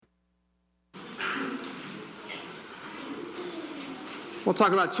We'll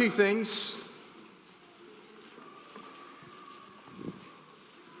talk about two things.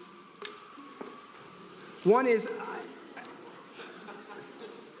 One is,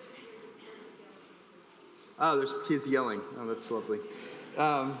 there's kids yelling. Oh, that's lovely.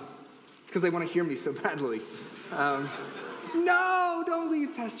 It's because they want to hear me so badly. No, don't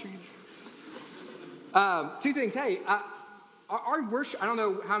leave, Pastor Andrew. Two things. Hey, our worship, I don't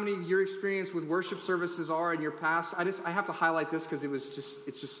know how many of your experience with worship services are in your past. I have to highlight this because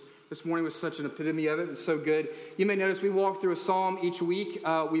this morning was such an epitome of it. It was so good. You may notice we walk through a psalm each week.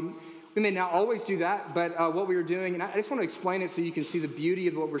 We may not always do that, but what we were doing, and I just want to explain it so you can see the beauty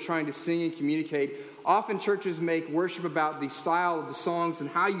of what we're trying to sing and communicate. Often churches make worship about the style of the songs and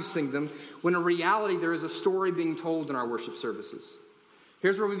how you sing them, when in reality there is a story being told in our worship services.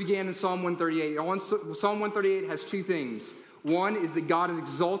 Here's where we began in Psalm 138. Psalm 138 has two things. One is that God is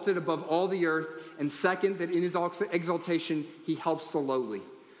exalted above all the earth, and second, that in his exaltation he helps the lowly.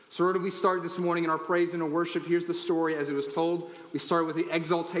 So where do we start this morning in our praise and our worship? Here's the story as it was told. We started with the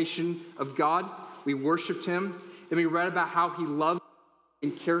exaltation of God. We worshiped him. Then we read about how he loves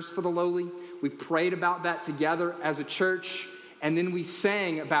and cares for the lowly. We prayed about that together as a church. And then we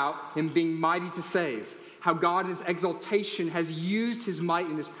sang about him being mighty to save. How God in his exaltation has used his might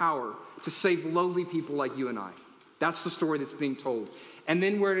and his power to save lowly people like you and I. That's the story that's being told. And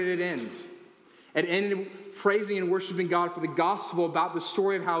then where did it end? It ended praising and worshiping God for the gospel about the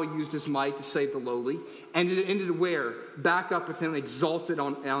story of how he used his might to save the lowly. And it ended where? Back up with him, exalted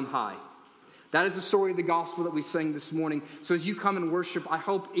on high. That is the story of the gospel that we sang this morning. So as you come and worship, I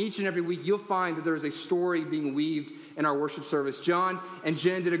hope each and every week you'll find that there is a story being weaved in our worship service. John and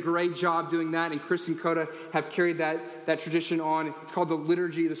Jen did a great job doing that, and Chris and Coda have carried that tradition on. It's called the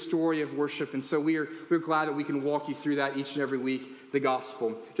liturgy, the story of worship. And so we're glad that we can walk you through that each and every week, the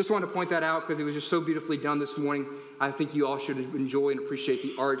gospel. Just wanted to point that out because it was just so beautifully done this morning. I think you all should enjoy and appreciate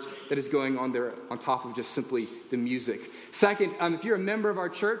the art that is going on there on top of just simply the music. Second, if you're a member of our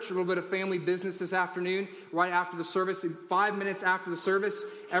church, a little bit of family business this afternoon, right after the service, 5 minutes after the service.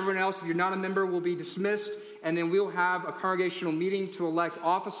 Everyone else, if you're not a member, will be dismissed. And then we'll have a congregational meeting to elect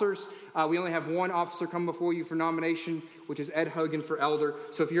officers. We only have one officer come before you for nomination, which is Ed Hogan for elder.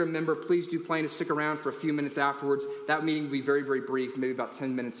 So if you're a member, please do plan to stick around for a few minutes afterwards. That meeting will be very, very brief, maybe about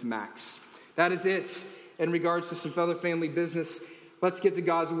 10 minutes max. That is it in regards to some other family business. Let's get to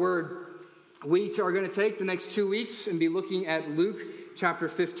God's word. We are going to take the next 2 weeks and be looking at Luke chapter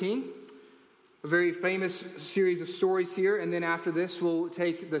 15. A very famous series of stories here. And then after this, we'll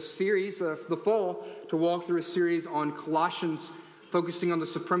take the series, the fall, to walk through a series on Colossians, focusing on the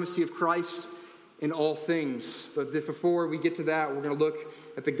supremacy of Christ in all things. But before we get to that, we're going to look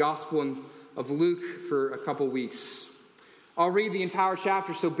at the Gospel of Luke for a couple weeks. I'll read the entire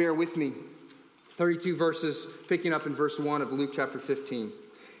chapter, so bear with me. 32 verses, picking up in verse 1 of Luke chapter 15.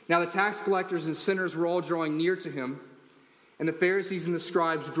 Now the tax collectors and sinners were all drawing near to him, and the Pharisees and the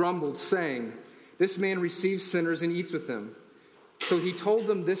scribes grumbled, saying, "This man receives sinners and eats with them." So he told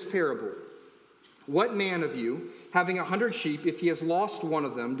them this parable. "What man of you, having 100 sheep, if he has lost one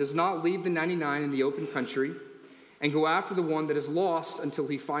of them, does not leave the 99 in the open country and go after the one that is lost until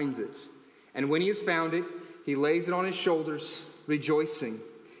he finds it? And when he has found it, he lays it on his shoulders, rejoicing.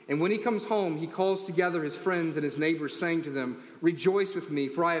 And when he comes home, he calls together his friends and his neighbors, saying to them, 'Rejoice with me,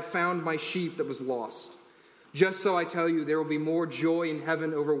 for I have found my sheep that was lost.' Just so I tell you, there will be more joy in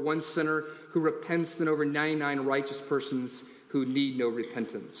heaven over one sinner who repents than over 99 righteous persons who need no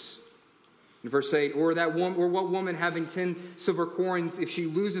repentance." In verse 8, or what woman having 10 silver coins, if she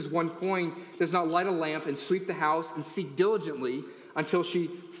loses one coin, does not light a lamp and sweep the house and seek diligently until she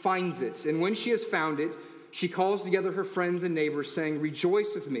finds it? And when she has found it, she calls together her friends and neighbors, saying,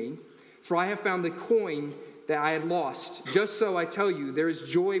 'Rejoice with me, for I have found the coin that I had lost.' Just so I tell you, there is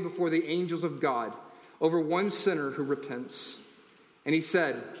joy before the angels of God over one sinner who repents." And he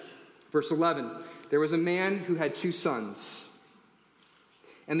said, verse 11, "There was a man who had 2 sons.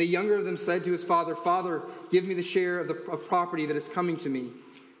 And the younger of them said to his father, 'Father, give me the share of property that is coming to me.'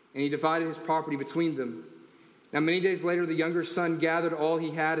 And he divided his property between them. Now many days later, the younger son gathered all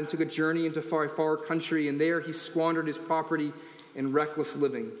he had and took a journey into far country, and there he squandered his property in reckless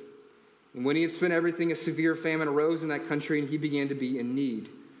living. And when he had spent everything, a severe famine arose in that country, and he began to be in need.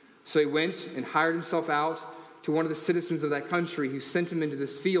 So he went and hired himself out to one of the citizens of that country, who sent him into the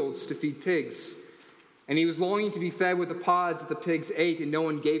fields to feed pigs. And he was longing to be fed with the pods that the pigs ate, and no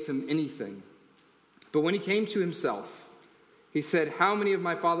one gave him anything. But when he came to himself, he said, 'How many of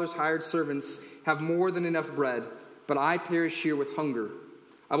my father's hired servants have more than enough bread, but I perish here with hunger?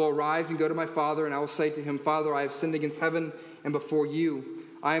 I will arise and go to my father, and I will say to him, Father, I have sinned against heaven and before you.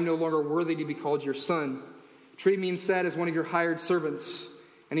 I am no longer worthy to be called your son. Treat me instead as one of your hired servants."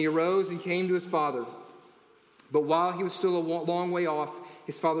 And he arose and came to his father. But while he was still a long way off,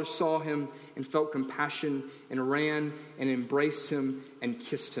 his father saw him and felt compassion and ran and embraced him and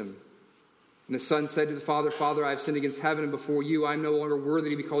kissed him. And the son said to the father, "Father, I have sinned against heaven and before you. I am no longer worthy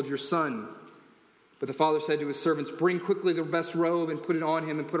to be called your son." But the father said to his servants, "Bring quickly the best robe and put it on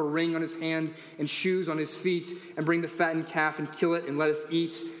him, and put a ring on his hand and shoes on his feet, and bring the fattened calf and kill it, and let us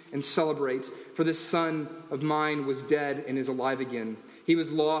eat and celebrate. For this son of mine was dead and is alive again. He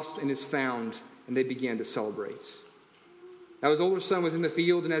was lost and is found." And they began to celebrate. Now his older son was in the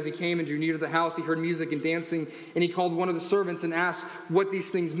field, and as he came and drew near to the house, he heard music and dancing, and he called one of the servants and asked what these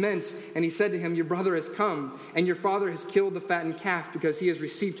things meant. And he said to him, "Your brother has come, and your father has killed the fattened calf, because he has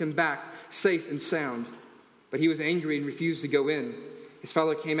received him back safe and sound." But he was angry and refused to go in. His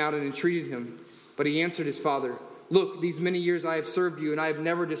father came out and entreated him, but he answered his father, "Look, these many years I have served you, and I have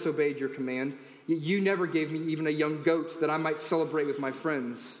never disobeyed your command. Yet you never gave me even a young goat that I might celebrate with my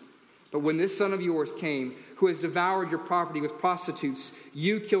friends. But when this son of yours came, who has devoured your property with prostitutes,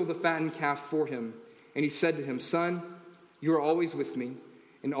 you killed the fattened calf for him." And he said to him, "Son, you are always with me,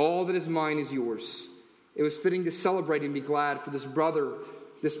 and all that is mine is yours. It was fitting to celebrate and be glad, for this your brother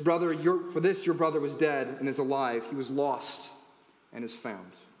was dead and is alive. He was lost and is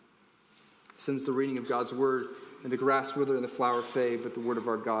found." Since the reading of God's word, and the grass wither and the flower fade, but the word of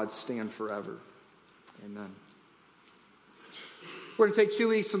our God stand forever. Amen. We're going to take 2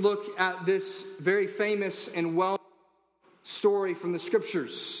 weeks to look at this very famous and well story from the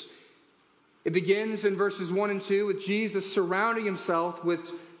Scriptures. It begins in verses 1 and 2 with Jesus surrounding himself with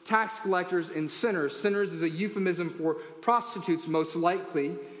tax collectors and sinners. Sinners is a euphemism for prostitutes, most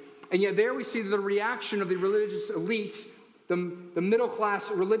likely. And yet there we see the reaction of the religious elite, the middle-class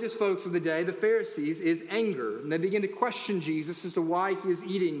religious folks of the day, the Pharisees, is anger. And they begin to question Jesus as to why he is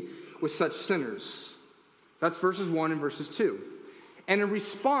eating with such sinners. That's verses 1 and verses 2. And in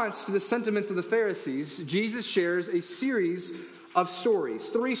response to the sentiments of the Pharisees, Jesus shares a series of stories,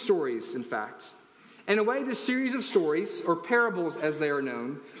 3 stories, in fact. In a way, this series of stories, or parables as they are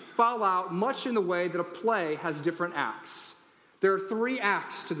known, fall out much in the way that a play has different acts. There are 3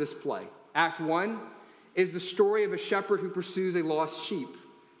 acts to this play. Act 1 is the story of a shepherd who pursues a lost sheep.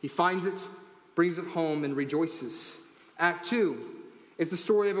 He finds it, brings it home, and rejoices. Act 2 is the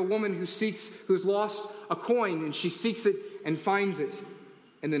story of a woman who has lost a coin, and she seeks it and finds it,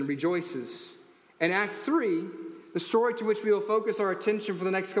 and then rejoices. And Act 3, the story to which we will focus our attention for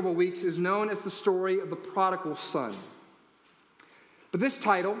the next couple of weeks, is known as the story of the prodigal son. But this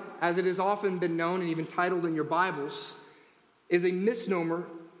title, as it has often been known and even titled in your Bibles, is a misnomer,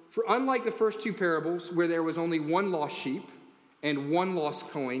 for unlike the first 2 parables, where there was only one lost sheep and one lost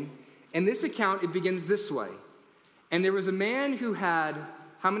coin, in this account it begins this way. And there was a man who had,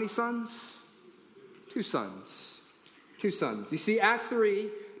 how many sons? 2 sons. 2 sons. You see, Act 3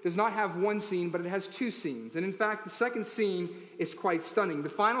 does not have one scene, but it has 2 scenes. And in fact, the second scene is quite stunning. The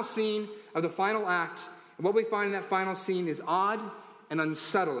final scene of the final act, and what we find in that final scene is odd and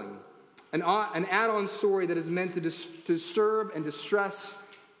unsettling. An add-on story that is meant to disturb and distress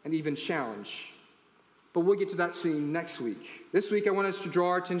and even challenge. But we'll get to that scene next week. This week, I want us to draw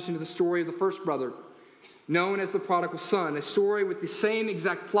our attention to the story of the first brother, known as the prodigal son, a story with the same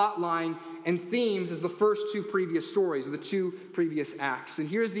exact plot line and themes as the first 2 previous stories, or the 2 previous acts. And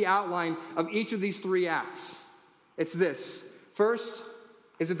here's the outline of each of these 3 acts. It's this. First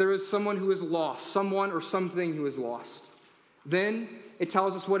is that there is someone who is lost, someone or something who is lost. Then it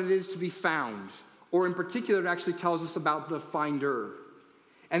tells us what it is to be found, or in particular, it actually tells us about the finder.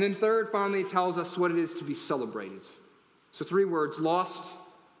 And then third, finally, it tells us what it is to be celebrated. So 3 words: lost,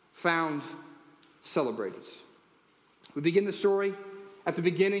 found, celebrated. We begin the story at the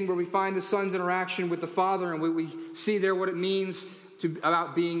beginning, where we find the son's interaction with the father, and we see there what it means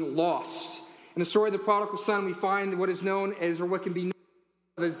about being lost. In the story of the prodigal son, we find what is known as, or what can be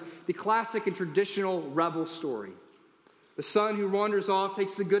known as, the classic and traditional rebel story. The son who wanders off,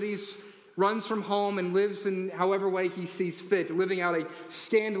 takes the goodies, runs from home, and lives in however way he sees fit, living out a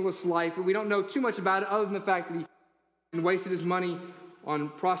scandalous life. But we don't know too much about it, other than the fact that he wasted his money on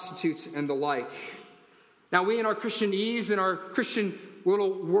prostitutes and the like. Now, we in our Christianese, in our Christian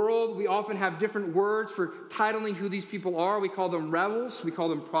little world, we often have different words for titling who these people are. We call them rebels. We call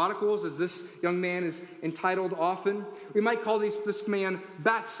them prodigals, as this young man is entitled often. We might call this man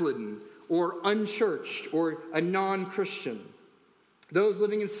backslidden, or unchurched, or a non-Christian. Those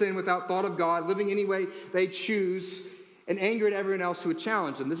living in sin without thought of God, living any way they choose, and anger at everyone else who would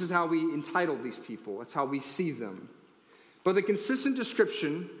challenge them. This is how we entitle these people. That's how we see them. But the consistent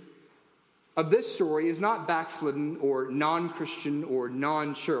description of this story is not backslidden or non-Christian or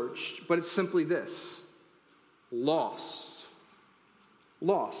non-churched, but it's simply this: lost.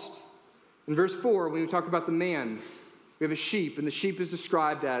 Lost. In verse 4, when we talk about the man, we have a sheep, and the sheep is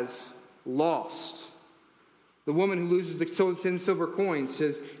described as lost. The woman who loses the 10 silver coins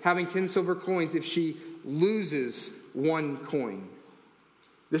says, having 10 silver coins if she loses one coin.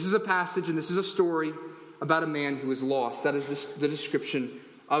 This is a passage and this is a story about a man who is lost. That is the description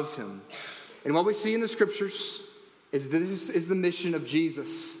of him. And what we see in the scriptures is this is the mission of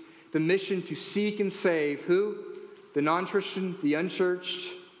Jesus. The mission to seek and save who? The non-Christian, the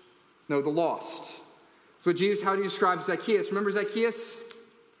unchurched, no, the lost. So Jesus, how do you describe Zacchaeus? Remember Zacchaeus?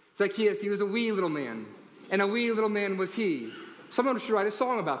 Zacchaeus, he was a wee little man. And a wee little man was he. Someone should write a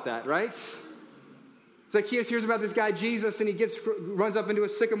song about that, right? Zacchaeus hears about this guy Jesus, and he runs up into a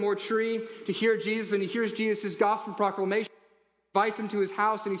sycamore tree to hear Jesus, and he hears Jesus' gospel proclamation. Invites him to his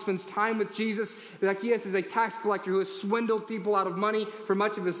house, and he spends time with Jesus. Zacchaeus is a tax collector who has swindled people out of money for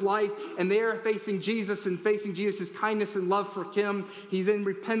much of his life, and they are facing Jesus and facing Jesus' kindness and love for him. He then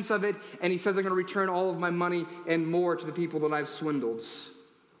repents of it, and he says, I'm going to return all of my money and more to the people that I've swindled.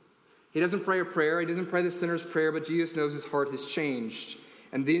 He doesn't pray a prayer. He doesn't pray the sinner's prayer, but Jesus knows his heart has changed.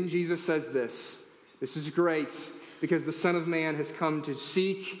 And then Jesus says this. This is great, because the Son of Man has come to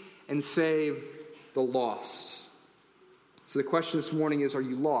seek and save the lost. So the question this morning is, are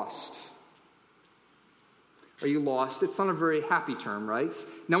you lost? Are you lost? It's not a very happy term, right?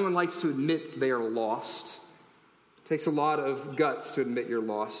 No one likes to admit they are lost. It takes a lot of guts to admit you're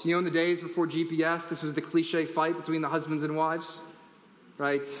lost. You know, in the days before GPS, this was the cliche fight between the husbands and wives,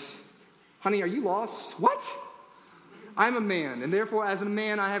 right? Honey, are you lost? What? I'm a man, and therefore as a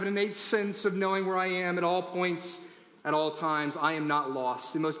man I have an innate sense of knowing where I am at all points, at all times. I am not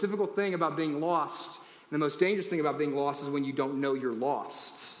lost. The most difficult thing about being lost, and the most dangerous thing about being lost, is when you don't know you're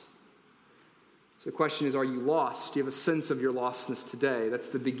lost. So the question is, are you lost? Do you have a sense of your lostness today? That's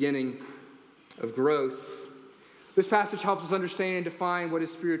the beginning of growth. This passage helps us understand and define what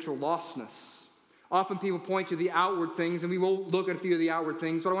is spiritual lostness. Often people point to the outward things, and we will look at a few of the outward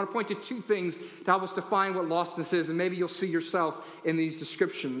things, but I want to point to two things to help us define what lostness is, and maybe you'll see yourself in these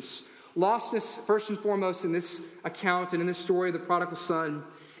descriptions. Lostness, first and foremost, in this account and in this story of the prodigal son,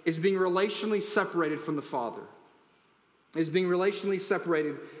 is being relationally separated from the Father. Is being relationally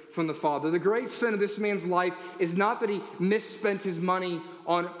separated from the Father. The great sin of this man's life is not that he misspent his money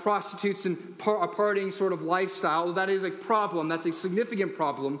on prostitutes and a partying sort of lifestyle. That is a problem. That's a significant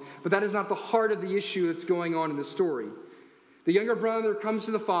problem. But that is not the heart of the issue that's going on in the story. The younger brother comes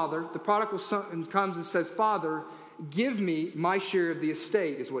to the father. The prodigal son comes and says, Father, give me my share of the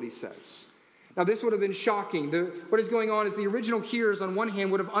estate, is what he says. Now, this would have been shocking. What is going on is the original hearers, on one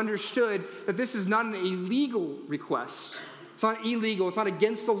hand, would have understood that this is not an illegal request. It's not illegal. It's not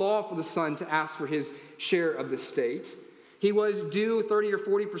against the law for the son to ask for his share of the estate. He was due 30 or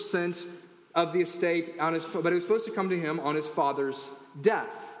 40% of the estate, but it was supposed to come to him on his father's death.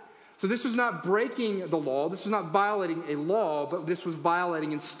 So this was not breaking the law. This was not violating a law, but this was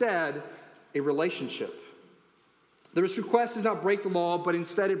violating instead a relationship. The request does not break the law, but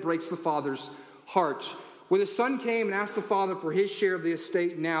instead it breaks the father's heart. When the son came and asked the father for his share of the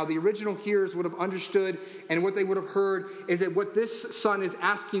estate now, the original hearers would have understood, and what they would have heard is that what this son is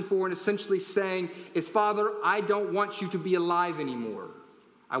asking for and essentially saying is, Father, I don't want you to be alive anymore.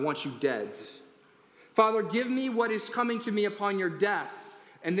 I want you dead. Father, give me what is coming to me upon your death,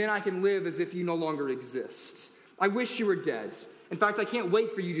 and then I can live as if you no longer exist. I wish you were dead. In fact, I can't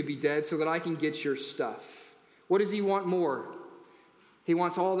wait for you to be dead so that I can get your stuff. What does he want more? He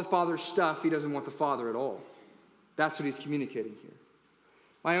wants all the father's stuff. He doesn't want the father at all. That's what he's communicating here.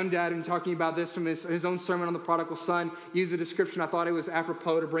 My own dad, in talking about this from his own sermon on the prodigal son, used a description I thought it was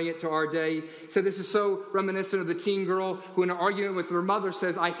apropos to bring it to our day. He said this is so reminiscent of the teen girl who in an argument with her mother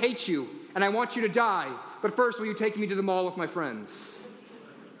says, I hate you and I want you to die, but first will you take me to the mall with my friends?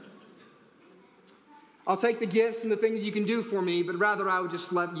 I'll take the gifts and the things you can do for me, but rather I would just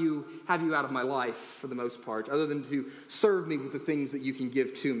have you out of my life for the most part, other than to serve me with the things that you can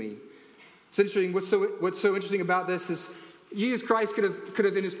give to me. It's interesting. What's so interesting about this is Jesus Christ could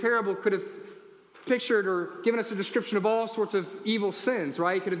have in his parable could have pictured or given us a description of all sorts of evil sins,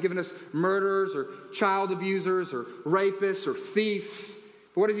 right? He could have given us murderers or child abusers or rapists or thieves.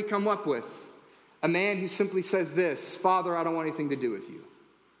 But what does he come up with? A man who simply says this, Father, I don't want anything to do with you.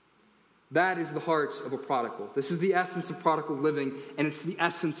 That is the heart of a prodigal. This is the essence of prodigal living, and it's the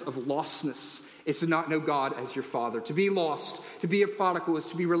essence of lostness. It's to not know God as your Father. To be lost, to be a prodigal, is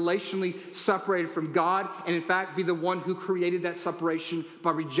to be relationally separated from God, and in fact be the one who created that separation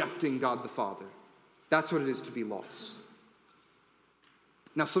by rejecting God the Father. That's what it is to be lost.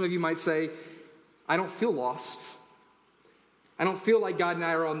 Now, some of you might say, I don't feel lost. I don't feel like God and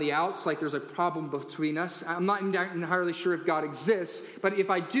I are on the outs, like there's a problem between us. I'm not entirely sure if God exists, but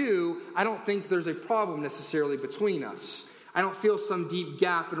if I do, I don't think there's a problem necessarily between us. I don't feel some deep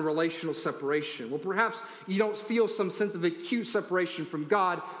gap in relational separation. Well, perhaps you don't feel some sense of acute separation from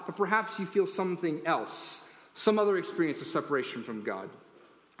God, but perhaps you feel something else, some other experience of separation from God.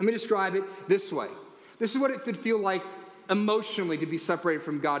 Let me describe it this way. This is what it could feel like emotionally to be separated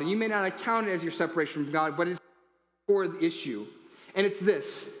from God. And you may not account it as your separation from God, but it's for the issue. And it's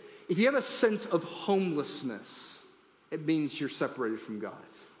this. If you have a sense of homelessness, it means you're separated from God.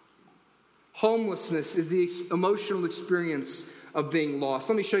 Homelessness is the emotional experience of being lost.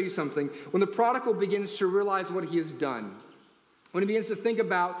 Let me show you something. When the prodigal begins to realize what he has done, when he begins to think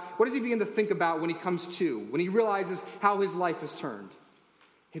about, what does he begin to think about when he comes to? When he realizes how his life has turned?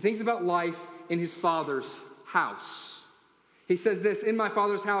 He thinks about life in his father's house. He says this, in my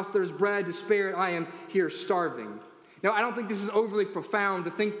father's house there's bread to spare, I am here starving. Now, I don't think this is overly profound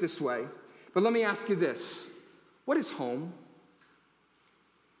to think this way, but let me ask you this. What is home?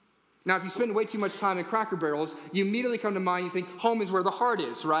 Now, if you spend way too much time in Cracker Barrels, you immediately come to mind, you think home is where the heart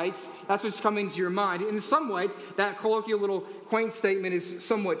is, right? That's what's coming to your mind. And in some way, that colloquial little quaint statement is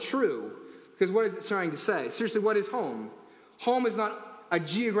somewhat true. Because what is it trying to say? Seriously, what is home? Home is not a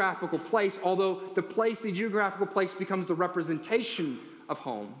geographical place, although the geographical place becomes the representation of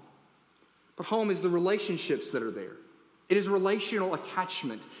home. But home is the relationships that are there. It is relational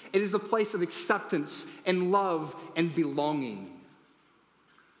attachment. It is the place of acceptance and love and belonging.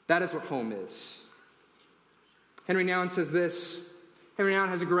 That is what home is. Henry Nouwen says this. Henry Nouwen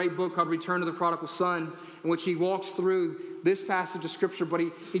has a great book called Return to the Prodigal Son, in which he walks through this passage of Scripture, but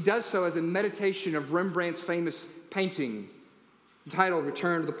he does so as a meditation of Rembrandt's famous painting entitled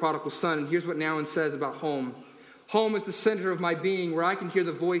Return to the Prodigal Son. And here's what Nouwen says about home. Home is the center of my being, where I can hear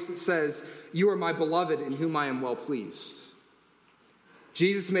the voice that says, you are my beloved in whom I am well pleased.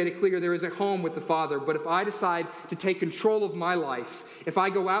 Jesus made it clear there is a home with the Father, but if I decide to take control of my life, if I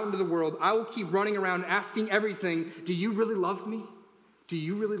go out into the world, I will keep running around asking everything, do you really love me? Do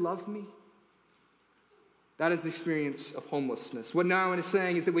you really love me? That is the experience of homelessness. What Nouwen is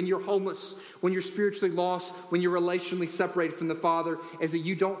saying is that when you're homeless, when you're spiritually lost, when you're relationally separated from the Father, is that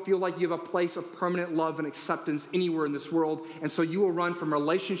you don't feel like you have a place of permanent love and acceptance anywhere in this world. And so you will run from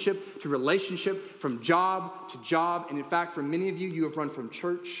relationship to relationship, from job to job. And in fact, for many of you, you have run from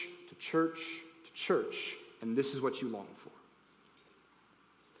church to church to church. And this is what you long for.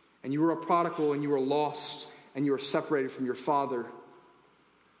 And you were a prodigal and you were lost and you were separated from your Father,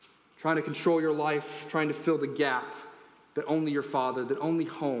 trying to control your life, trying to fill the gap that only your Father, that only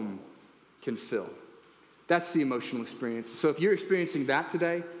home can fill. That's the emotional experience. So if you're experiencing that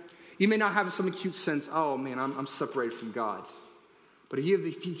today, you may not have some acute sense, oh man, I'm separated from God. But if you have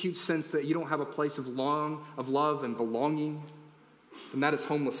the acute sense that you don't have a place of love and belonging, then that is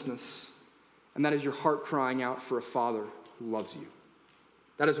homelessness. And that is your heart crying out for a Father who loves you.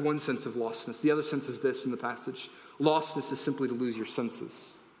 That is one sense of lostness. The other sense is this in the passage. Lostness is simply to lose your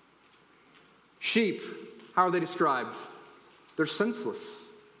senses. Sheep, how are they described? They're senseless.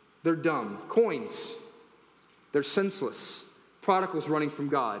 They're dumb. Coins, they're senseless. Prodigals running from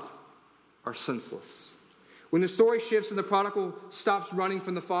God are senseless. When the story shifts and the prodigal stops running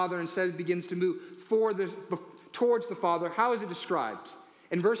from the Father and instead begins to move towards the Father, how is it described?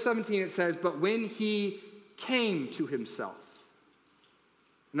 In verse 17 it says, but when he came to himself.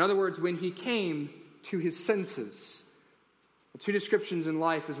 In other words, when he came to his senses. The two descriptions in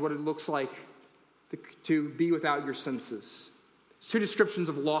life is what it looks like to be without your senses. It's two descriptions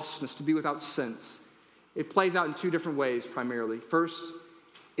of lostness, to be without sense. It plays out in two different ways primarily. First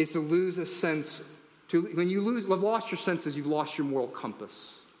is to lose a sense. When you've lost your senses, you've lost your moral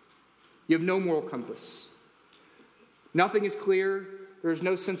compass. You have no moral compass. Nothing is clear. There's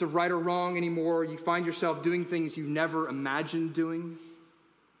no sense of right or wrong anymore. You find yourself doing things you never imagined doing.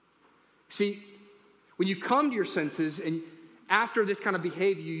 See, when you come to your senses and after this kind of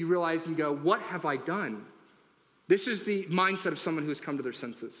behavior, you realize and go, what have I done? This is the mindset of someone who has come to their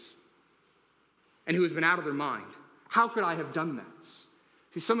senses and who has been out of their mind. How could I have done that?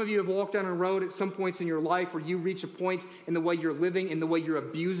 See, some of you have walked down a road at some points in your life where you reach a point in the way you're living, in the way you're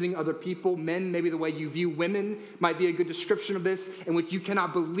abusing other people. Men, maybe the way you view women might be a good description of this, in which you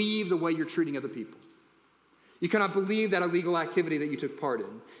cannot believe the way you're treating other people. You cannot believe that illegal activity that you took part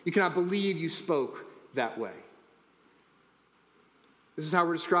in. You cannot believe you spoke that way. This is how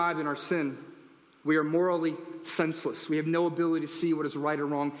we're described in our sin. We are morally senseless. We have no ability to see what is right or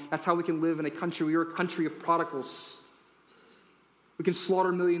wrong. That's how we can live in a country. We are a country of prodigals. We can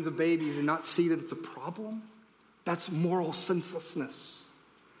slaughter millions of babies and not see that it's a problem. That's moral senselessness.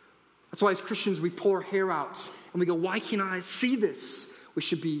 That's why as Christians we pull our hair out and we go, why can't I see this? We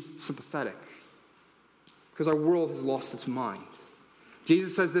should be sympathetic because our world has lost its mind.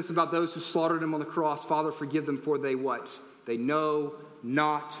 Jesus says this about those who slaughtered him on the cross. Father, forgive them, for they what? They know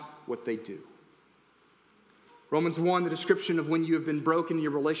not what they do. Romans 1, the description of when you have been broken in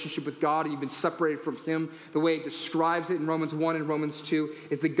your relationship with God and you've been separated from him, the way it describes it in Romans 1 and Romans 2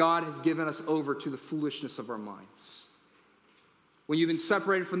 is that God has given us over to the foolishness of our minds. When you've been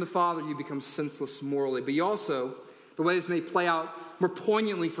separated from the Father, you become senseless morally. But you also, the way this may play out more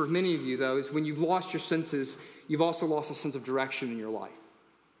poignantly for many of you, though, is when you've lost your senses, you've also lost a sense of direction in your life.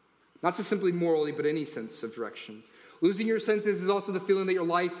 Not just simply morally, but any sense of direction. Losing your senses is also the feeling that your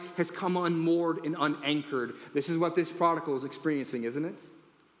life has come unmoored and unanchored. This is what this prodigal is experiencing, isn't it?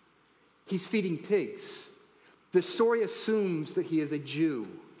 He's feeding pigs. The story assumes that he is a Jew.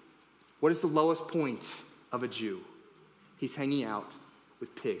 What is the lowest point of a Jew? He's hanging out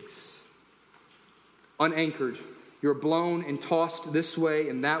with pigs. Unanchored. You're blown and tossed this way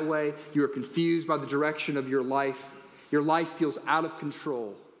and that way. You are confused by the direction of your life. Your life feels out of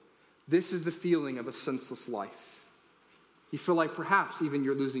control. This is the feeling of a senseless life. You feel like perhaps even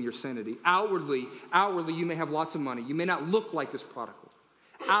you're losing your sanity. Outwardly, you may have lots of money. You may not look like this prodigal.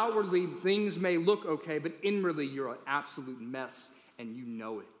 Outwardly, things may look okay, but inwardly, you're an absolute mess, and you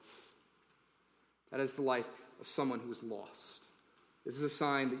know it. That is the life of someone who is lost. This is a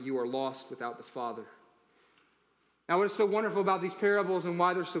sign that you are lost without the Father. Now, what is so wonderful about these parables and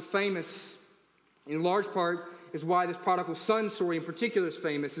why they're so famous, in large part, is why this prodigal son story in particular is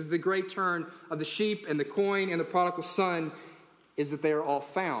famous, is the great turn of the sheep and the coin and the prodigal son is that they are all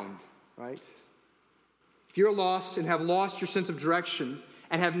found, right? If you're lost and have lost your sense of direction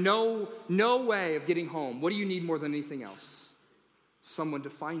and have no way of getting home, what do you need more than anything else? Someone to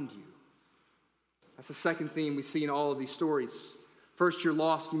find you. That's the second theme we see in all of these stories. First, you're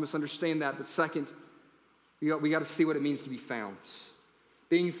lost. You must understand that. But second, we got to see what it means to be found.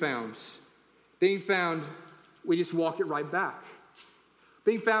 Being found. We just walk it right back.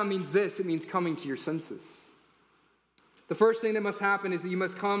 Being found means this. It means coming to your senses. The first thing that must happen is that you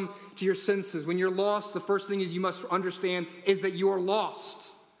must come to your senses. When you're lost, the first thing is you must understand is that you are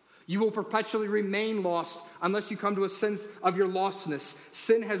lost. You will perpetually remain lost unless you come to a sense of your lostness.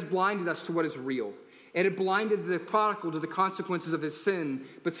 Sin has blinded us to what is real. It had blinded the prodigal to the consequences of his sin.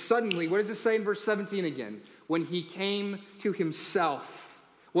 But suddenly, what does it say in verse 17 again? When he came to himself.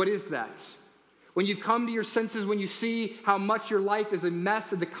 What is that? When you've come to your senses, when you see how much your life is a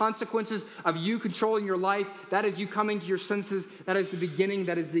mess and the consequences of you controlling your life, that is you coming to your senses. That is the beginning,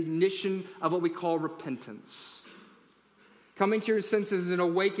 that is the ignition of what we call repentance. Coming to your senses is an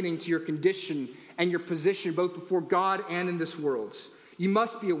awakening to your condition and your position, both before God and in this world. You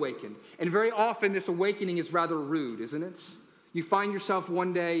must be awakened. And very often this awakening is rather rude, isn't it? You find yourself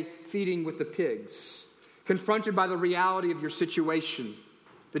one day feeding with the pigs, confronted by the reality of your situation,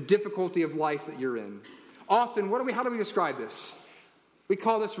 the difficulty of life that you're in. Often, how do we describe this? We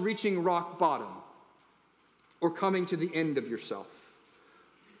call this reaching rock bottom or coming to the end of yourself.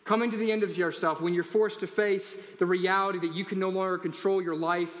 Coming to the end of yourself when you're forced to face the reality that you can no longer control your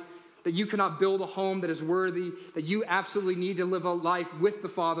life, that you cannot build a home that is worthy, that you absolutely need to live a life with the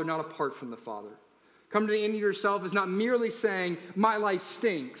Father, not apart from the Father. Come to the end of yourself is not merely saying, my life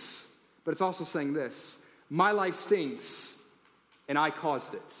stinks, but it's also saying this, my life stinks, and I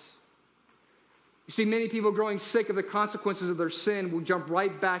caused it. You see, many people growing sick of the consequences of their sin will jump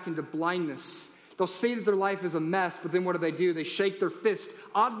right back into blindness. They'll see that their life is a mess, but then what do? They shake their fist,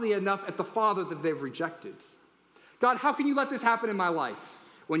 oddly enough, at the Father that they've rejected. God, how can you let this happen in my life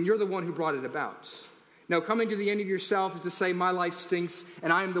when you're the one who brought it about? Now, coming to the end of yourself is to say, my life stinks,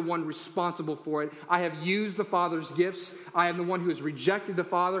 and I am the one responsible for it. I have used the Father's gifts. I am the one who has rejected the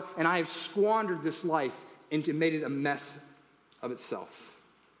Father, and I have squandered this life and made it a mess of itself.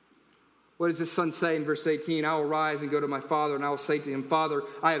 What does this son say in verse 18? I will rise and go to my father, and I will say to him, Father,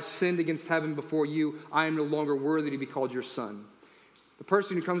 I have sinned against heaven before you. I am no longer worthy to be called your son. The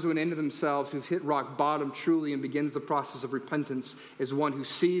person who comes to an end of themselves, who's hit rock bottom truly and begins the process of repentance, is one who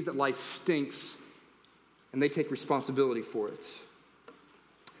sees that life stinks, and they take responsibility for it.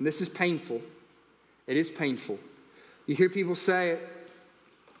 And this is painful. It is painful. You hear people say it.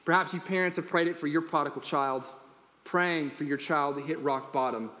 Perhaps you parents have prayed it for your prodigal child, praying for your child to hit rock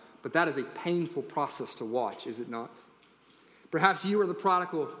bottom. But that is a painful process to watch, is it not? Perhaps you are the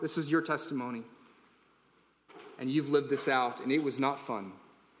prodigal. This was your testimony. And you've lived this out, and it was not fun.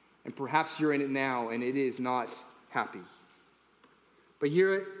 And perhaps you're in it now, and it is not happy. But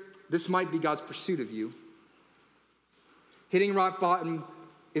this might be God's pursuit of you. Hitting rock bottom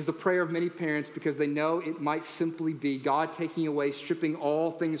is the prayer of many parents because they know it might simply be God taking away, stripping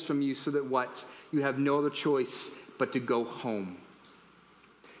all things from you so that what? You have no other choice but to go home.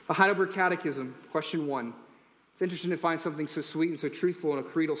 The Heidelberg Catechism, question 1. It's interesting to find something so sweet and so truthful in a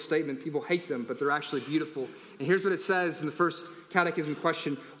creedal statement. People hate them, but they're actually beautiful. And here's what it says in the first catechism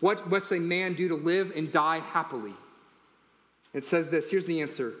question. What must a man do to live and die happily? It says this. Here's the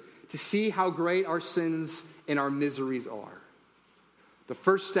answer. To see how great our sins and our miseries are. The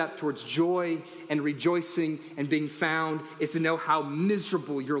first step towards joy and rejoicing and being found is to know how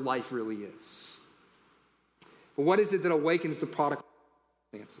miserable your life really is. But what is it that awakens the prodigal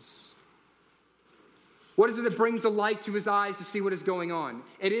circumstances? What is it that brings the light to his eyes to see what is going on?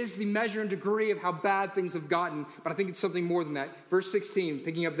 It is the measure and degree of how bad things have gotten, but I think it's something more than that. Verse 16,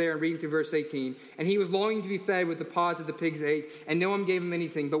 picking up there and reading through verse 18. And he was longing to be fed with the pods that the pigs ate, and no one gave him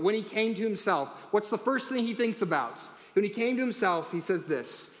anything. But when he came to himself, what's the first thing he thinks about? When he came to himself, he says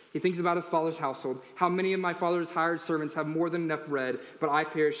this. He thinks about his father's household. How many of my father's hired servants have more than enough bread, but I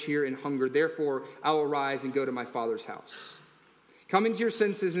perish here in hunger. Therefore, I will rise and go to my father's house. Coming to your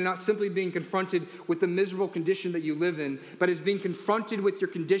senses and not simply being confronted with the miserable condition that you live in, but as being confronted with your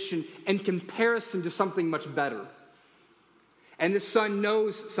condition in comparison to something much better. And this son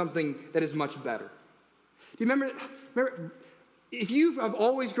knows something that is much better. Do you remember if you have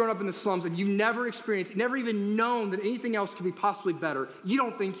always grown up in the slums and you've never experienced, never even known that anything else could be possibly better, you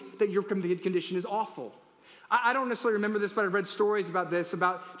don't think that your condition is awful. I don't necessarily remember this, but I've read stories about this,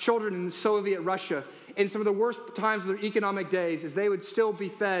 about children in Soviet Russia. In some of the worst times of their economic days, as they would still be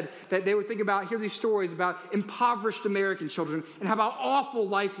fed, that they would think about, hear these stories about impoverished American children and how awful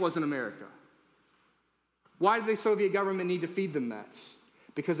life was in America. Why did the Soviet government need to feed them that?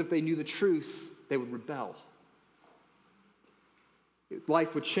 Because if they knew the truth, they would rebel.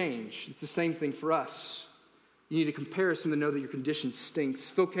 Life would change. It's the same thing for us. You need a comparison to know that your condition stinks.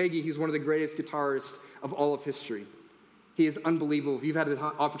 Phil Keaggy, he's one of the greatest guitarists of all of history. He is unbelievable. If you've had the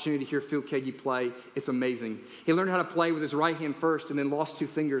opportunity to hear Phil Keaggy play, it's amazing. He learned how to play with his right hand first and then lost 2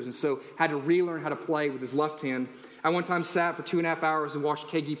 fingers, and so had to relearn how to play with his left hand. I one time sat for 2.5 hours and watched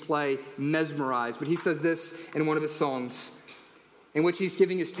Keaggy play, mesmerized. But he says this in one of his songs, in which he's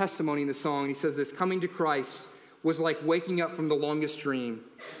giving his testimony in the song. He says this, coming to Christ was like waking up from the longest dream.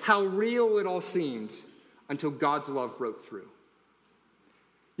 How real it all seemed until God's love broke through.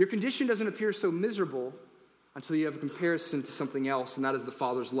 Your condition doesn't appear so miserable until you have a comparison to something else, and that is the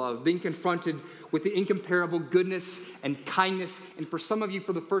Father's love. Being confronted with the incomparable goodness and kindness, and for some of you,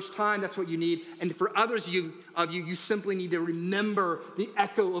 for the first time, that's what you need. And for others of you simply need to remember the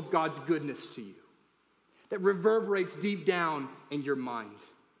echo of God's goodness to you that reverberates deep down in your mind.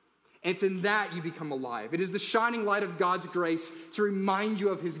 And it's in that you become alive. It is the shining light of God's grace to remind you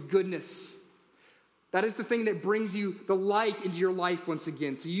of his goodness. That is the thing that brings you the light into your life once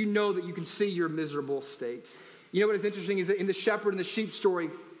again, so you know that you can see your miserable state. You know what is interesting is that in the shepherd and the sheep story,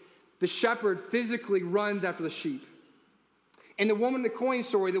 the shepherd physically runs after the sheep. In the woman in the coin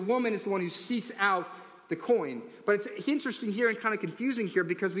story, the woman is the one who seeks out the coin. But it's interesting here and kind of confusing here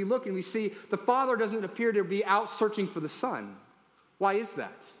because we look and we see the father doesn't appear to be out searching for the son. Why is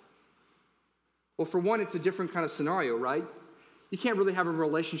that? Well, for one, it's a different kind of scenario, right? You can't really have a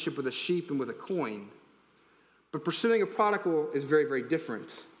relationship with a sheep and with a coin. But pursuing a prodigal is very, very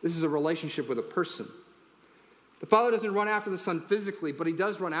different. This is a relationship with a person. The father doesn't run after the son physically, but he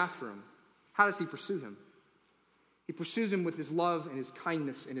does run after him. How does he pursue him? He pursues him with his love and his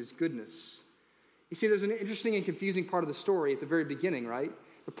kindness and his goodness. You see, there's an interesting and confusing part of the story at the very beginning, right?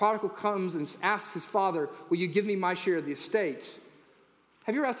 The prodigal comes and asks his father, will you give me my share of the estate?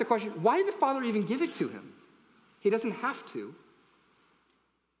 Have you ever asked the question, why did the father even give it to him? He doesn't have to.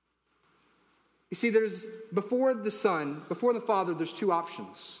 You see, before the father, there's 2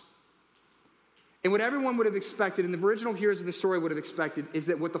 options. And what everyone would have expected, and the original hearers of the story would have expected, is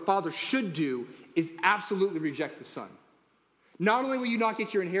that what the father should do is absolutely reject the son. Not only will you not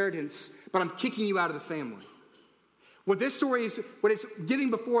get your inheritance, but I'm kicking you out of the family. What it's giving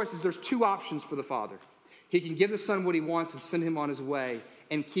before us is there's 2 options for the father. He can give the son what he wants and send him on his way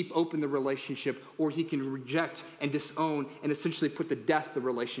and keep open the relationship, or he can reject and disown and essentially put to death the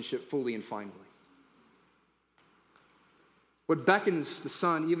relationship fully and finally. What beckons the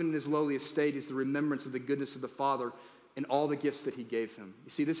son, even in his lowly estate, is the remembrance of the goodness of the Father and all the gifts that he gave him.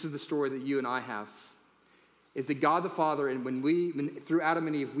 You see, this is the story that you and I have, is that God the Father, and when through Adam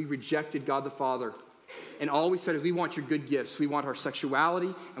and Eve, we rejected God the Father, and all we said is we want your good gifts. We want our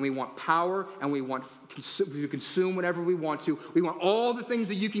sexuality, and we want power, and we want to consume whatever we want to. We want all the things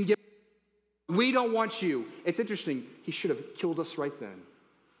that you can give. We don't want you. It's interesting. He should have killed us right then.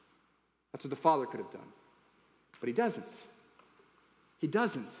 That's what the Father could have done. But he doesn't. He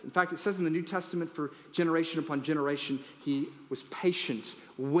doesn't. In fact, it says in the New Testament, for generation upon generation, he was patient,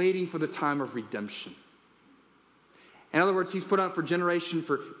 waiting for the time of redemption. In other words, he's put up for generation,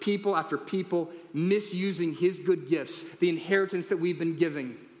 for people after people, misusing his good gifts, the inheritance that we've been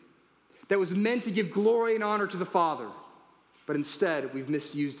giving, that was meant to give glory and honor to the Father. But instead, we've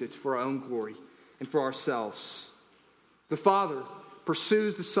misused it for our own glory and for ourselves. The Father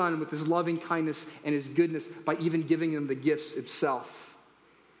pursues the Son with his loving kindness and his goodness by even giving him the gifts himself.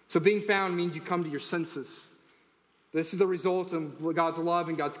 So being found means you come to your senses. This is the result of God's love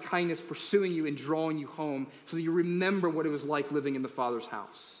and God's kindness pursuing you and drawing you home so that you remember what it was like living in the Father's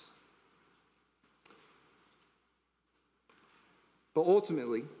house. But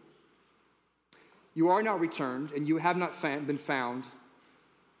ultimately, you are not returned and you have not been found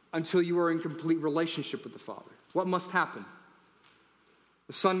until you are in complete relationship with the Father. What must happen?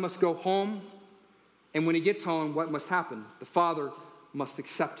 The Son must go home, and when he gets home, what must happen? The Father must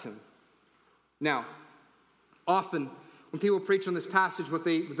accept him. Now, often when people preach on this passage,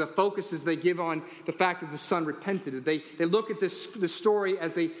 the focus is they give on the fact that the Son repented. They look at this story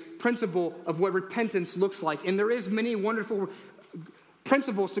as a principle of what repentance looks like. And there is many wonderful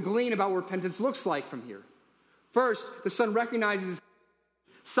principles to glean about what repentance looks like from here. First, the Son recognizes.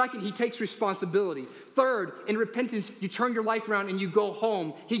 Second, he takes responsibility. Third, in repentance, you turn your life around and you go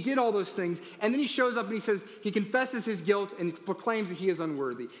home. He did all those things. And then he shows up and he says, he confesses his guilt and proclaims that he is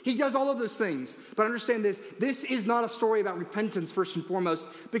unworthy. He does all of those things. But understand this, this is not a story about repentance first and foremost,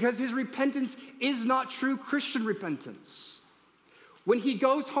 because his repentance is not true Christian repentance. When he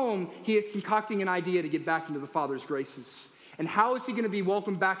goes home, he is concocting an idea to get back into the Father's graces. And how is he going to be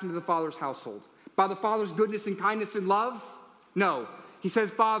welcomed back into the Father's household? By the Father's goodness and kindness and love? No. He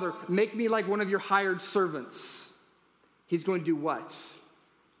says, Father, make me like one of your hired servants. He's going to do what?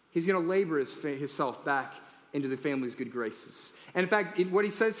 He's going to labor himself back into the family's good graces. And in fact, what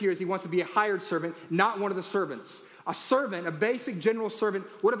he says here is he wants to be a hired servant, not one of the servants. A servant, a basic general servant,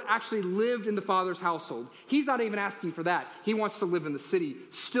 would have actually lived in the Father's household. He's not even asking for that. He wants to live in the city,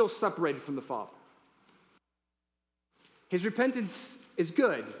 still separated from the Father. His repentance is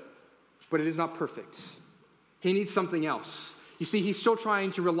good, but it is not perfect. He needs something else. You see, he's still trying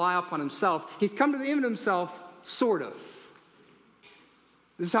to rely upon himself. He's come to the end of himself, sort of.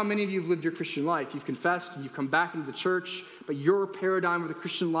 This is how many of you have lived your Christian life. You've confessed, you've come back into the church, but your paradigm of the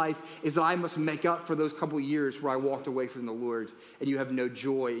Christian life is that I must make up for those couple of years where I walked away from the Lord, and you have no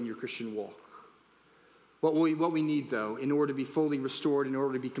joy in your Christian walk. What we need, though, in order to be fully restored, in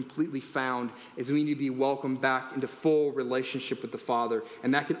order to be completely found, is we need to be welcomed back into full relationship with the Father,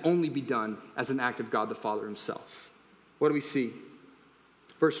 and that can only be done as an act of God the Father himself. What do we see?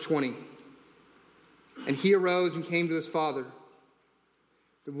 Verse 20. And he arose and came to his father.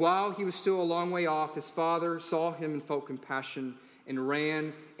 But while he was still a long way off, his father saw him and felt compassion and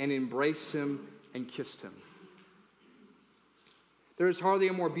ran and embraced him and kissed him. There is hardly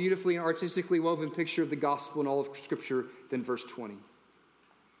a more beautifully and artistically woven picture of the gospel in all of Scripture than verse 20.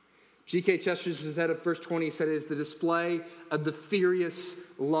 G.K. Chesterton said of verse 20, he said it is the display of the furious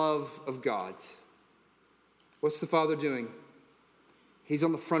love of God. What's the Father doing? He's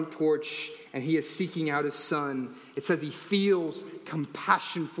on the front porch and he is seeking out his son. It says he feels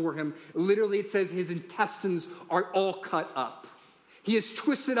compassion for him. Literally, it says his intestines are all cut up. He is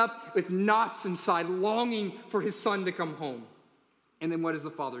twisted up with knots inside, longing for his son to come home. And then what does the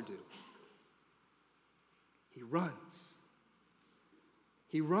Father do? He runs.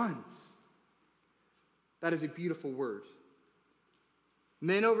 He runs. That is a beautiful word.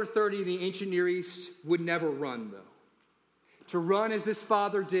 Men over 30 in the ancient Near East would never run, though. To run as this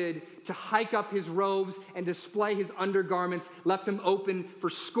father did, to hike up his robes and display his undergarments, left him open for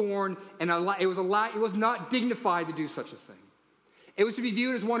scorn, and it was not dignified to do such a thing. It was to be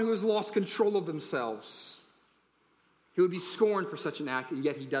viewed as one who has lost control of themselves. He would be scorned for such an act, and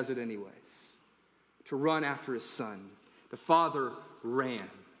yet he does it anyways. To run after his son. The father ran.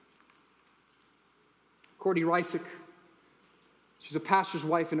 Courtney Reisick, she's a pastor's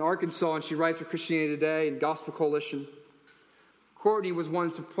wife in Arkansas, and she writes for Christianity Today and Gospel Coalition. Courtney was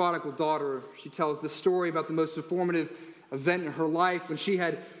once a prodigal daughter. She tells the story about the most informative event in her life when she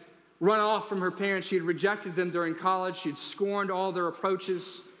had run off from her parents. She had rejected them during college. She had scorned all their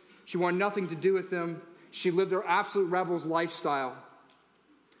approaches. She wanted nothing to do with them. She lived her absolute rebel's lifestyle.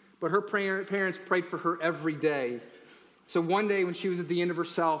 But her parents prayed for her every day. So one day when she was at the end of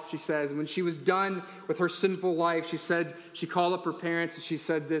herself, she says, when she was done with her sinful life, she called up her parents and she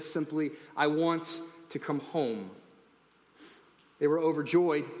said this simply, I want to come home. They were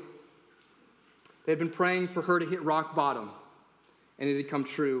overjoyed. They had been praying for her to hit rock bottom, and it had come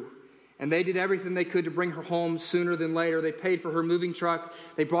true. And they did everything they could to bring her home sooner than later. They paid for her moving truck.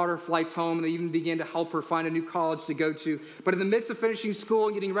 They brought her flights home. And they even began to help her find a new college to go to. But in the midst of finishing school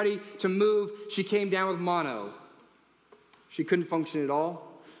and getting ready to move, she came down with mono. She couldn't function at all.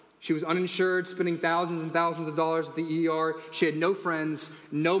 She was uninsured, spending thousands and thousands of dollars at the ER. She had no friends,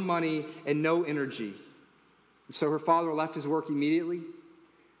 no money, and no energy. And so her father left his work immediately,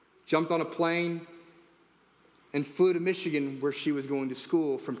 jumped on a plane, and flew to Michigan, where she was going to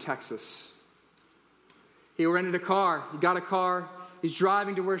school from Texas. He rented a car. He got a car. He's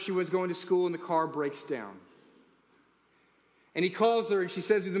driving to where she was going to school, and the car breaks down. And he calls her, and she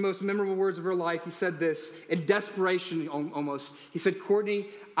says the most memorable words of her life. He said this, in desperation almost. He said, "Courtney,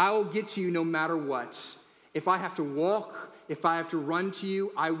 I will get to you no matter what. If I have to walk, if I have to run to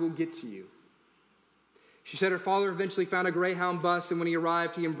you, I will get to you." She said her father eventually found a Greyhound bus, and when he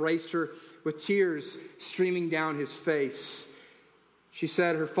arrived, he embraced her with tears streaming down his face. She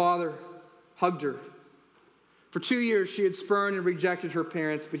said her father hugged her. For 2 years, she had spurned and rejected her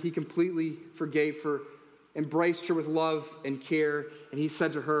parents, but he completely forgave her, embraced her with love and care, and he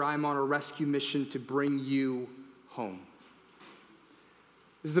said to her, "I'm on a rescue mission to bring you home."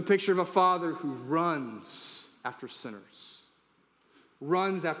 This is the picture of a father who runs after sinners.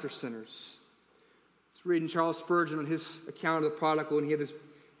 Runs after sinners. I was reading Charles Spurgeon on his account of the prodigal, and he had this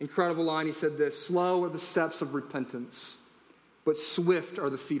incredible line. He said this, "Slow are the steps of repentance, but swift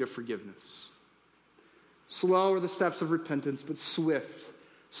are the feet of forgiveness." Slow are the steps of repentance, but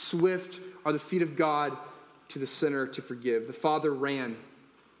swift are the feet of God to the sinner to forgive. The father ran.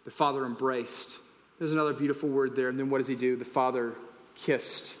 The father embraced. There's another beautiful word there. And then what does he do? The father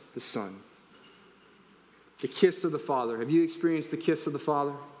kissed the son. The kiss of the father. Have you experienced the kiss of the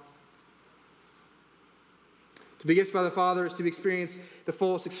father? To be kissed by the Father is to experience the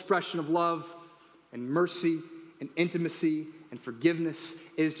fullest expression of love and mercy and intimacy and forgiveness.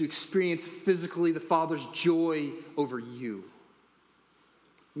 It is to experience physically the Father's joy over you.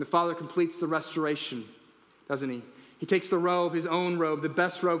 And the Father completes the restoration, doesn't he? He takes the robe, his own robe, the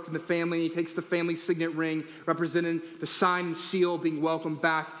best robe from the family, and he takes the family signet ring, representing the sign and seal being welcomed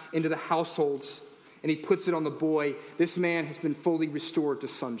back into the households, and he puts it on the boy. This man has been fully restored to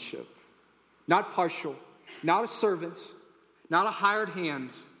sonship. Not partial. Not a servant, not a hired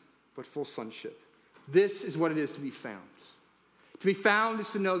hand, but full sonship. This is what it is to be found. To be found is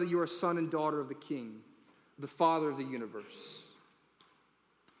to know that you are a son and daughter of the King, the Father of the universe.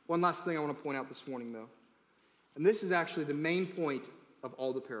 One last thing I want to point out this morning, though. And this is actually the main point of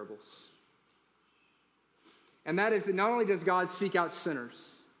all the parables. And that is that not only does God seek out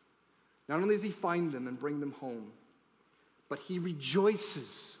sinners, not only does he find them and bring them home, but he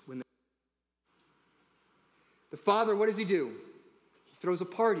rejoices when they... The father, what does he do? He throws a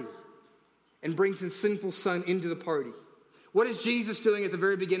party and brings his sinful son into the party. What is Jesus doing at the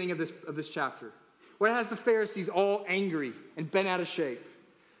very beginning of this chapter? What has the Pharisees all angry and bent out of shape?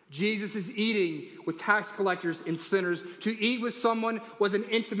 Jesus is eating with tax collectors and sinners. To eat with someone was an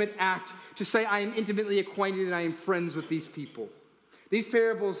intimate act. To say, I am intimately acquainted and I am friends with these people. These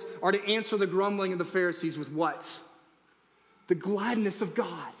parables are to answer the grumbling of the Pharisees with what? The gladness of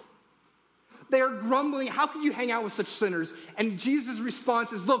God. They are grumbling, how can you hang out with such sinners? And Jesus'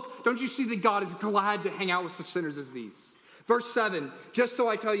 response is, look, don't you see that God is glad to hang out with such sinners as these? Verse 7, just so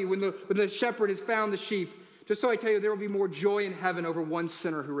I tell you, when the shepherd has found the sheep, just so I tell you, there will be more joy in heaven over one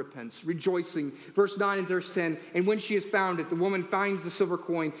sinner who repents, rejoicing. Verse 9 and verse 10, and when she has found it, the woman finds the silver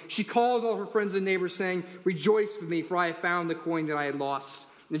coin. She calls all her friends and neighbors, saying, rejoice with me, for I have found the coin that I had lost.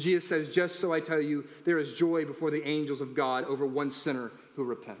 And Jesus says, just so I tell you, there is joy before the angels of God over one sinner who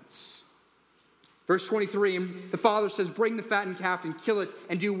repents. Verse 23, and the father says, bring the fattened calf and kill it,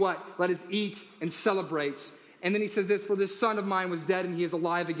 and do what? Let us eat and celebrate. And then he says this, for this son of mine was dead and he is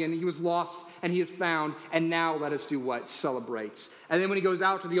alive again. He was lost and he is found. And now let us do what? Celebrate. And then when he goes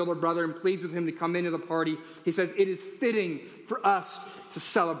out to the older brother and pleads with him to come into the party, he says, it is fitting for us to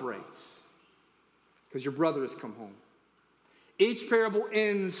celebrate because your brother has come home. Each parable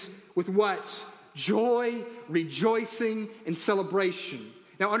ends with what? Joy, rejoicing, and celebration.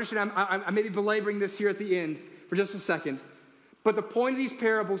 Now understand, I may be belaboring this here at the end for just a second, but the point of these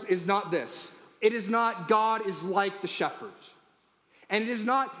parables is not this. It is not God is like the shepherd. And it is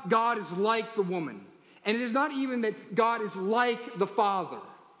not God is like the woman. And it is not even that God is like the father.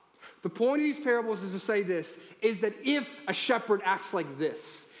 The point of these parables is to say this, is that if a shepherd acts like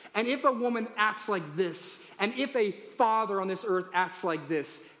this, and if a woman acts like this, and if a father on this earth acts like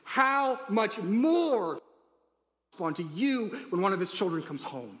this, how much more respond to you when one of his children comes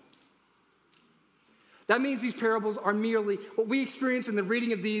home? That means these parables are merely, what we experience in the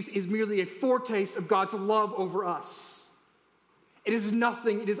reading of these is merely a foretaste of God's love over us. It is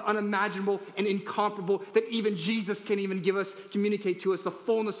nothing, it is unimaginable and incomparable that even Jesus can't even communicate to us the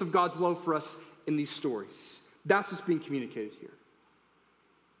fullness of God's love for us in these stories. That's what's being communicated here.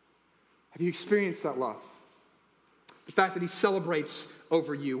 Have you experienced that love? The fact that he celebrates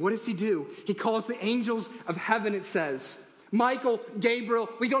over you. What does he do? He calls the angels of heaven, it says. Michael, Gabriel,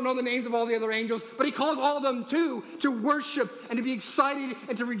 we don't know the names of all the other angels, but he calls all of them too to worship and to be excited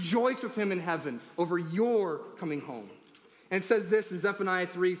and to rejoice with him in heaven over your coming home. And it says this in Zephaniah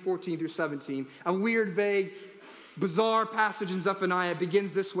 3:14-17, a weird, vague, bizarre passage in Zephaniah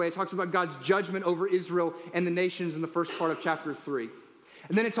begins this way. It talks about God's judgment over Israel and the nations in the first part of chapter 3.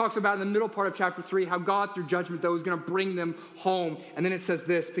 And then it talks about in the middle part of chapter 3 how God, through judgment, though, is going to bring them home. And then it says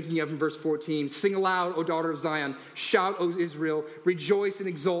this, picking up in verse 14, sing aloud, O daughter of Zion. Shout, O Israel. Rejoice and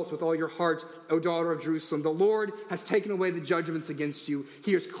exult with all your heart, O daughter of Jerusalem. The Lord has taken away the judgments against you.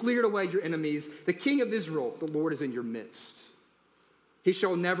 He has cleared away your enemies. The King of Israel, the Lord, is in your midst. You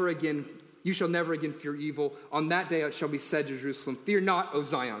shall never again fear evil. On that day it shall be said to Jerusalem, fear not, O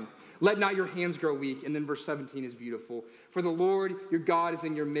Zion. Let not your hands grow weak. And then verse 17 is beautiful. For the Lord your God is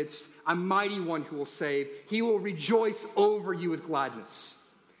in your midst, a mighty one who will save. He will rejoice over you with gladness.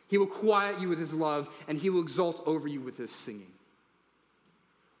 He will quiet you with his love, and he will exult over you with his singing.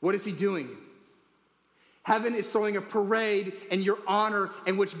 What is he doing? Heaven is throwing a parade in your honor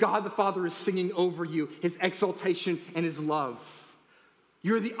in which God the Father is singing over you, his exaltation and his love.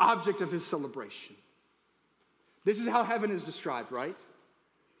 You're the object of his celebration. This is how heaven is described, right?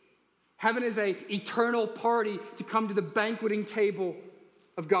 Heaven is an eternal party to come to the banqueting table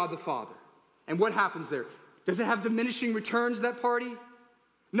of God the Father. And what happens there? Does it have diminishing returns, that party?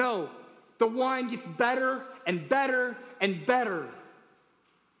 No. The wine gets better and better and better.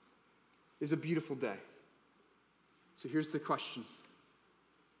 It's a beautiful day. So here's the question.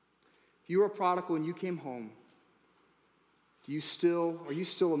 If you were a prodigal and you came home, are you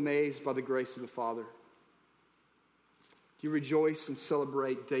still amazed by the grace of the Father? Do you rejoice and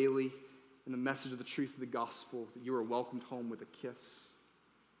celebrate daily in the message of the truth of the gospel that you are welcomed home with a kiss?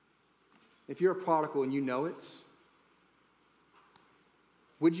 If you're a prodigal and you know it,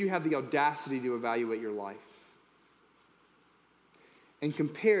 would you have the audacity to evaluate your life and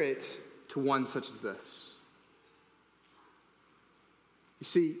compare it to one such as this? You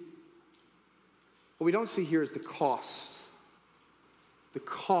see, what we don't see here is the cost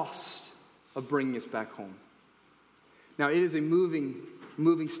of bringing us back home. Now, it is a moving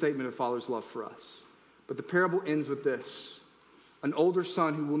statement of Father's love for us. But the parable ends with this. An older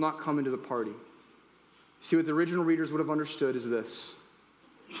son who will not come into the party. See, what the original readers would have understood is this.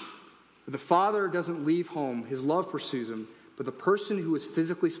 The father doesn't leave home. His love pursues him. But the person who was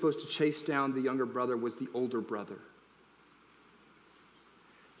physically supposed to chase down the younger brother was the older brother.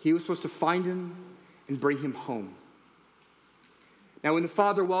 He was supposed to find him and bring him home. Now, when the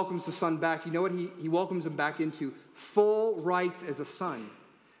father welcomes the son back, you know what he welcomes him back into? Full rights as a son.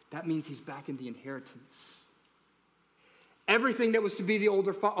 That means he's back in the inheritance. Everything that was to be the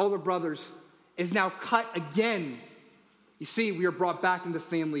older brothers is now cut again. You see, we are brought back into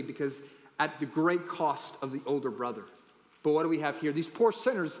family because at the great cost of the older brother. But what do we have here? These poor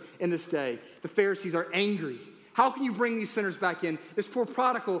sinners in this day. The Pharisees are angry. How can you bring these sinners back in? This poor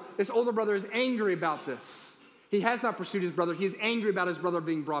prodigal, this older brother is angry about this. He has not pursued his brother. He is angry about his brother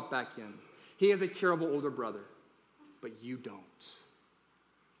being brought back in. He has a terrible older brother, but you don't.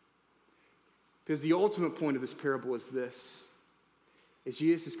 Because the ultimate point of this parable is this. Is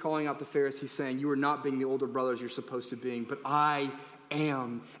Jesus is calling out the Pharisees saying, you are not being the older brothers you're supposed to be, but I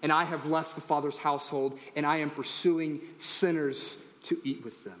am. And I have left the Father's household, and I am pursuing sinners to eat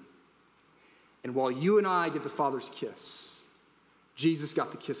with them. And while you and I get the Father's kiss, Jesus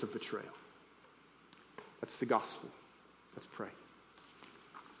got the kiss of betrayal. That's the gospel. Let's pray.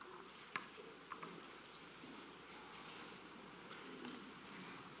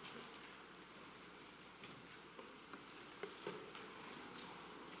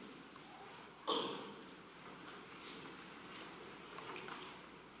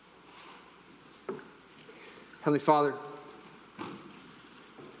 Heavenly Father,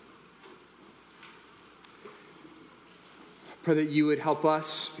 pray that you would help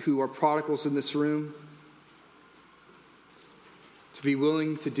us who are prodigals in this room to be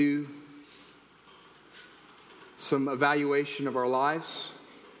willing to do some evaluation of our lives,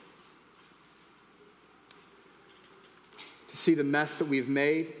 to see the mess that we've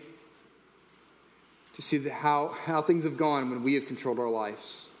made, to see how things have gone when we have controlled our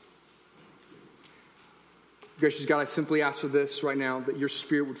lives. Gracious God, I simply ask for this right now, that your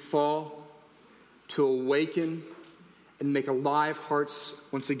Spirit would fall to awaken and make alive hearts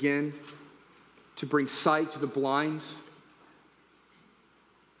once again, to bring sight to the blind,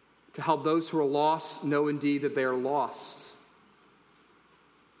 to help those who are lost know indeed that they are lost.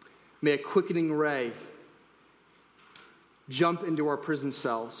 May a quickening ray jump into our prison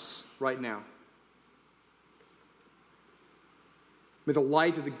cells right now. May the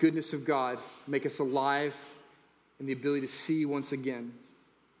light of the goodness of God make us alive in the ability to see once again.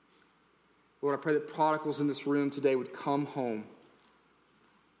 Lord, I pray that prodigals in this room today would come home.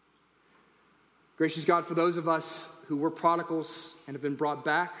 Gracious God, for those of us who were prodigals and have been brought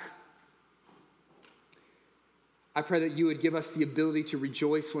back, I pray that you would give us the ability to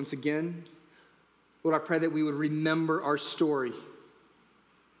rejoice once again. Lord, I pray that we would remember our story.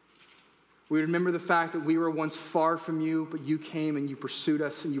 We would remember the fact that we were once far from you, but you came and you pursued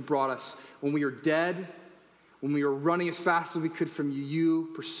us and you brought us. When we were dead, when we were running as fast as we could from you, you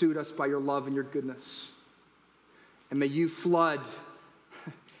pursued us by your love and your goodness. And may you flood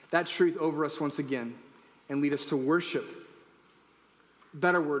that truth over us once again and lead us to worship.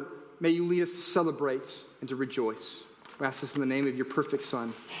 Better word, may you lead us to celebrate and to rejoice. We ask this in the name of your perfect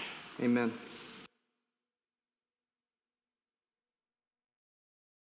Son. Amen.